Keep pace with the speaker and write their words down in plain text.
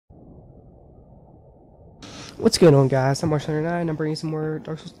What's going on, guys? I'm March99. I'm bringing some more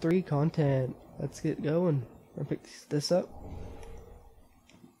Dark Souls 3 content. Let's get going. I'm gonna pick this up.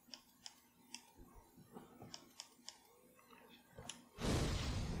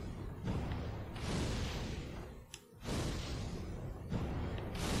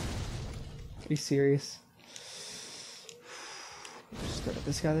 Are you serious? Just start with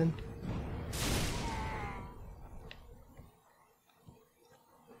this guy then.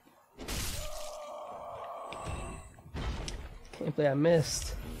 Can't believe I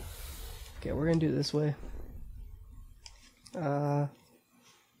missed. Okay, we're gonna do it this way.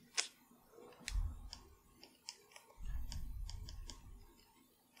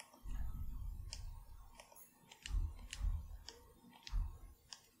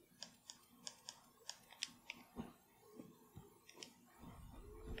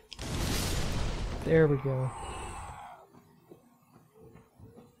 There we go.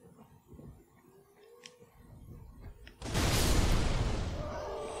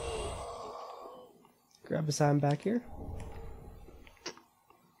 Grab a sign back here.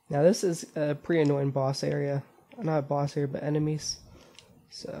 Now this is a pretty annoying boss area. Not a boss area, but enemies.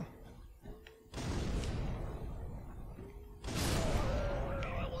 So.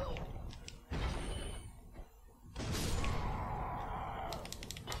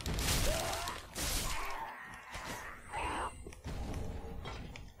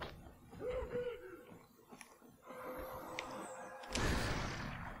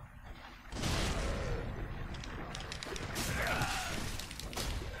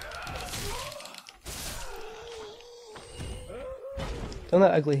 Don't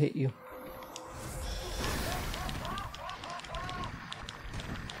let ugly hit you.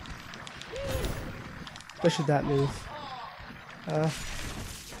 Especially that move.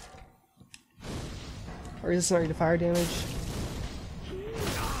 Or is this not to fire damage?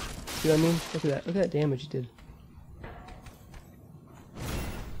 See what I mean? Look at that. Look at that damage you did.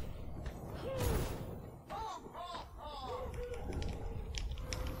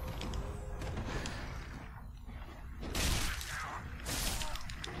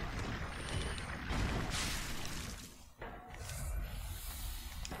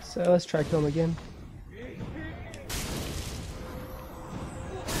 So let's try kill him again.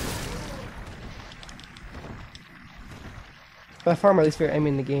 By far my least favorite enemy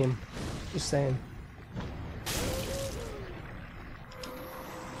in the game. Just saying.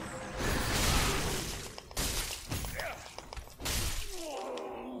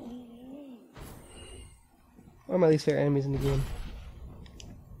 One of my least favorite enemies in the game.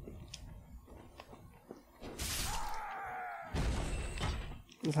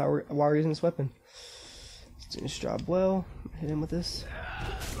 That's how why we're using this weapon. Let's do this job well. Hit him with this.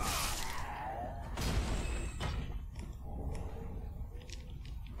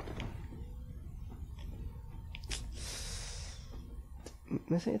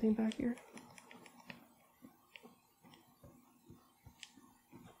 Miss anything back here?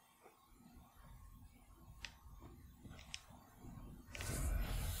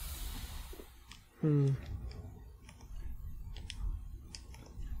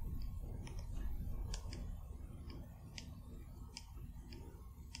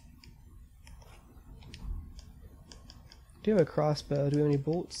 Do you have a crossbow? Do we have any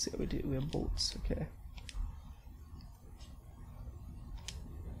bolts? Yeah, we do. We have bolts. Okay.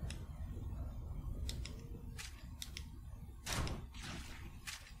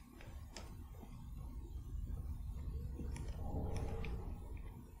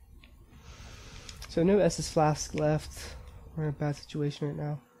 So no SS flask left. We're in a bad situation right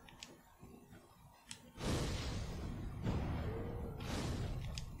now.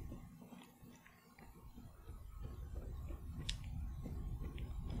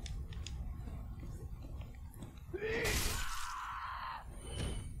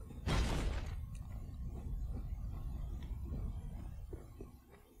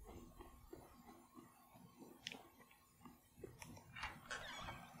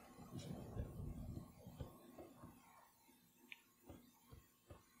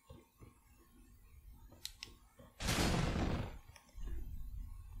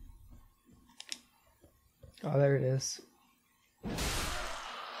 Oh, there it is. The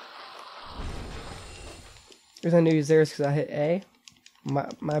reason I knew he was there is because I hit A.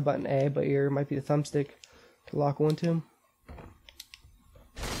 My button A, but yours might be the thumbstick to lock onto him.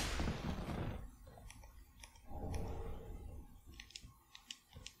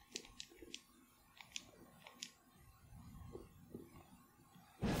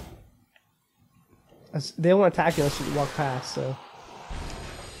 They won't attack you unless you walk past, so.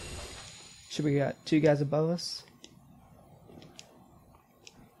 Should we got two guys above us?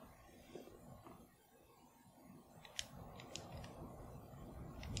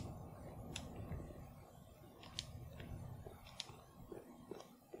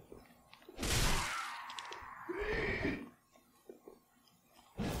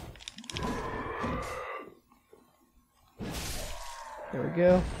 There we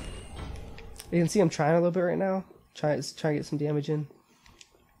go. You can see I'm trying a little bit right now. Trying to get some damage in.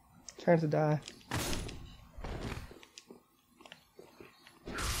 Trying to die.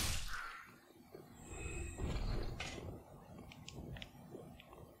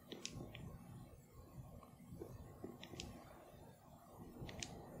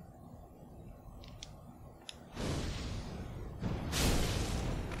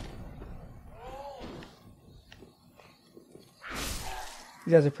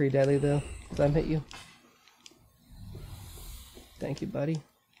 You guys are pretty deadly though. Let him hit you. Thank you, buddy.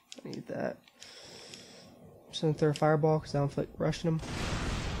 I need that. I'm just gonna throw a fireball because I don't feel like rushing him.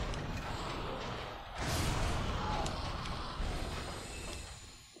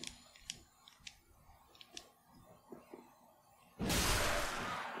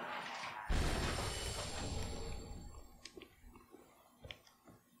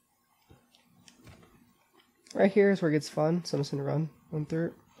 Right here is where it gets fun, so I'm just gonna run through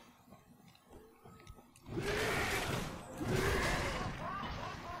it.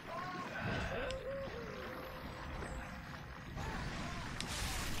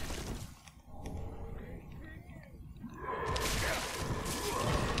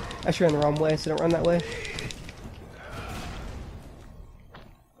 I should run the wrong way, so don't run that way.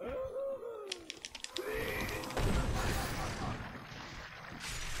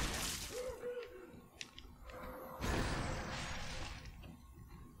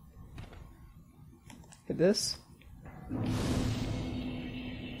 Hit this.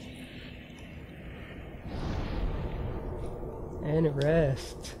 And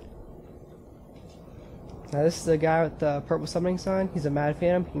rest. Now this is the guy with the purple summoning sign. He's a mad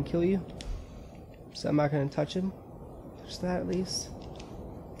phantom. He can kill you. So I'm not going to touch him. Just that at least.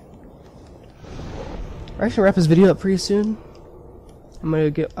 I'm actually wrap this video up pretty soon. I'm going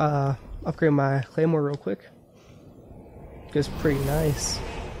to get upgrade my claymore real quick. It's pretty nice.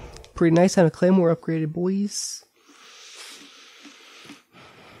 Pretty nice having a claymore upgraded, boys.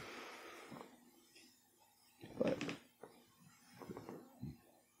 But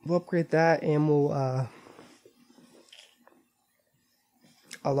we'll upgrade that and we'll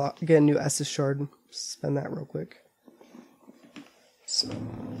get a new Estus shard. Spend that real quick. So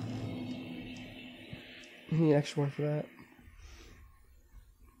I need an extra one for that.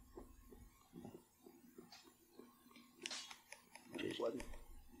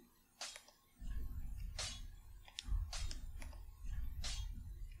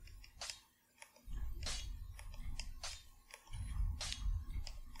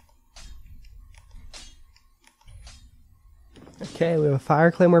 Okay, we have a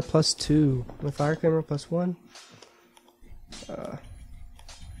fire claymore plus 2. A fire claymore plus 1.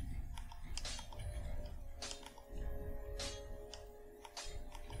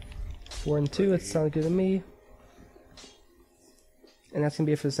 4 and 2, it sounds good to me. And that's going to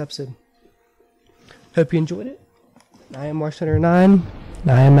be it for this episode. Hope you enjoyed it. I am Marsh 9, and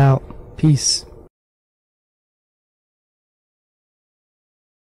I am out. Peace.